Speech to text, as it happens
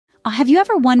Have you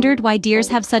ever wondered why deers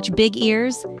have such big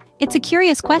ears? It's a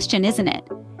curious question, isn't it?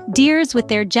 Deers, with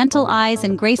their gentle eyes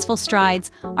and graceful strides,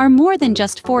 are more than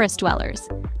just forest dwellers.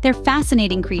 They're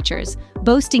fascinating creatures,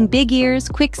 boasting big ears,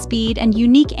 quick speed, and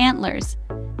unique antlers.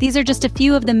 These are just a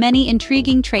few of the many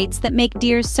intriguing traits that make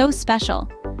deers so special.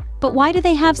 But why do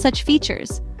they have such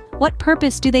features? What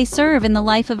purpose do they serve in the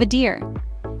life of a deer?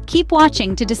 Keep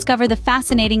watching to discover the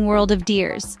fascinating world of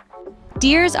deers.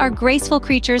 Deers are graceful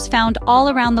creatures found all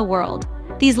around the world.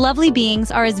 These lovely beings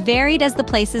are as varied as the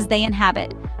places they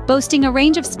inhabit, boasting a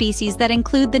range of species that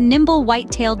include the nimble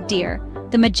white-tailed deer,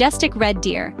 the majestic red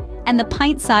deer, and the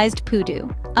pint-sized poodoo,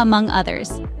 among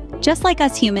others. Just like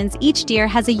us humans, each deer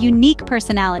has a unique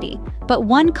personality, but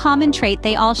one common trait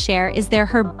they all share is their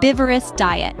herbivorous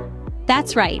diet.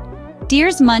 That's right,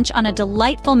 deers munch on a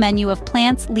delightful menu of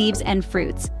plants, leaves, and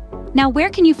fruits. Now,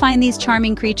 where can you find these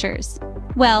charming creatures?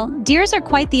 Well, deers are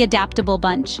quite the adaptable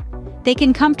bunch. They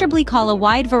can comfortably call a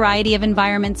wide variety of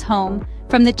environments home,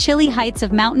 from the chilly heights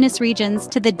of mountainous regions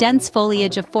to the dense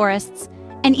foliage of forests,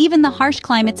 and even the harsh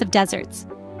climates of deserts.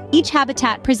 Each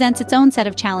habitat presents its own set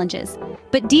of challenges,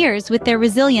 but deers, with their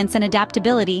resilience and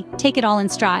adaptability, take it all in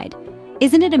stride.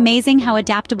 Isn't it amazing how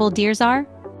adaptable deers are?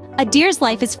 A deer's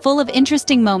life is full of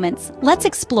interesting moments. Let's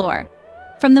explore.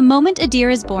 From the moment a deer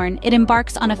is born, it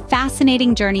embarks on a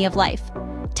fascinating journey of life.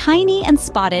 Tiny and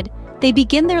spotted, they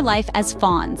begin their life as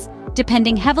fawns,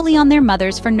 depending heavily on their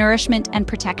mothers for nourishment and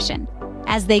protection.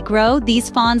 As they grow, these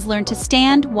fawns learn to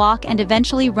stand, walk, and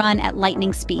eventually run at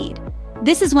lightning speed.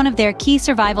 This is one of their key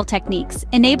survival techniques,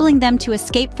 enabling them to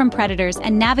escape from predators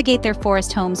and navigate their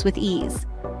forest homes with ease.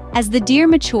 As the deer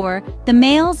mature, the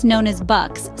males, known as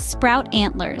bucks, sprout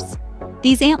antlers.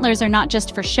 These antlers are not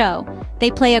just for show,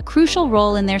 they play a crucial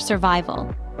role in their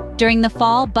survival. During the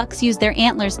fall, bucks use their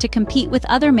antlers to compete with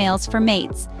other males for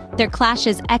mates, their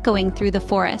clashes echoing through the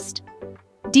forest.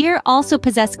 Deer also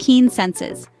possess keen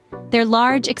senses. Their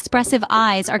large, expressive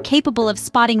eyes are capable of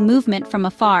spotting movement from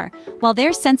afar, while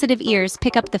their sensitive ears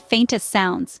pick up the faintest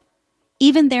sounds.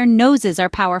 Even their noses are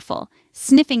powerful,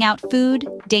 sniffing out food,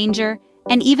 danger,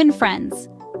 and even friends.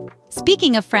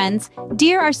 Speaking of friends,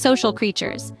 deer are social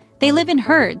creatures. They live in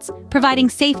herds, providing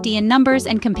safety in numbers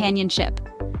and companionship.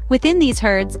 Within these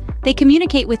herds, they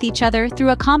communicate with each other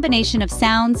through a combination of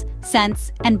sounds,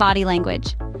 scents, and body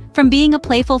language. From being a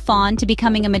playful fawn to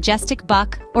becoming a majestic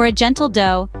buck or a gentle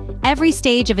doe, every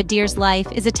stage of a deer's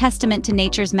life is a testament to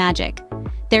nature's magic.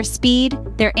 Their speed,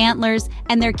 their antlers,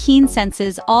 and their keen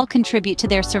senses all contribute to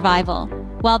their survival,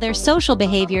 while their social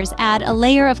behaviors add a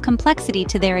layer of complexity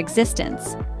to their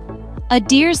existence. A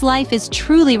deer's life is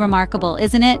truly remarkable,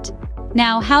 isn't it?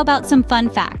 Now, how about some fun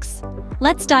facts?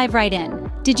 Let's dive right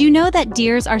in. Did you know that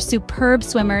deers are superb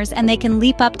swimmers and they can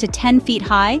leap up to 10 feet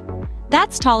high?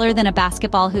 That's taller than a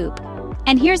basketball hoop.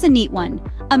 And here's a neat one.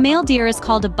 A male deer is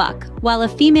called a buck, while a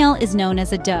female is known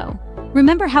as a doe.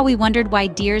 Remember how we wondered why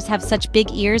deers have such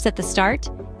big ears at the start?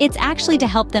 It's actually to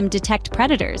help them detect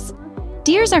predators.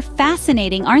 Deers are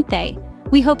fascinating, aren't they?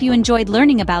 We hope you enjoyed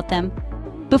learning about them.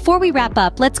 Before we wrap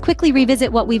up, let's quickly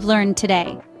revisit what we've learned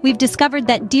today. We've discovered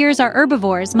that deers are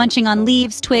herbivores, munching on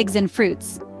leaves, twigs, and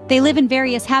fruits. They live in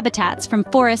various habitats, from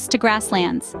forests to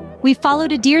grasslands. We've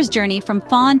followed a deer's journey from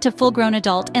fawn to full-grown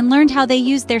adult and learned how they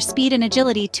use their speed and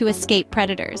agility to escape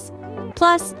predators.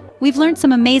 Plus, we've learned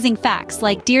some amazing facts,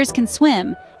 like deers can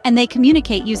swim, and they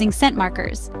communicate using scent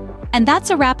markers. And that's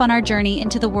a wrap on our journey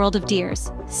into the world of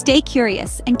deers. Stay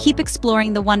curious and keep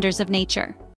exploring the wonders of nature.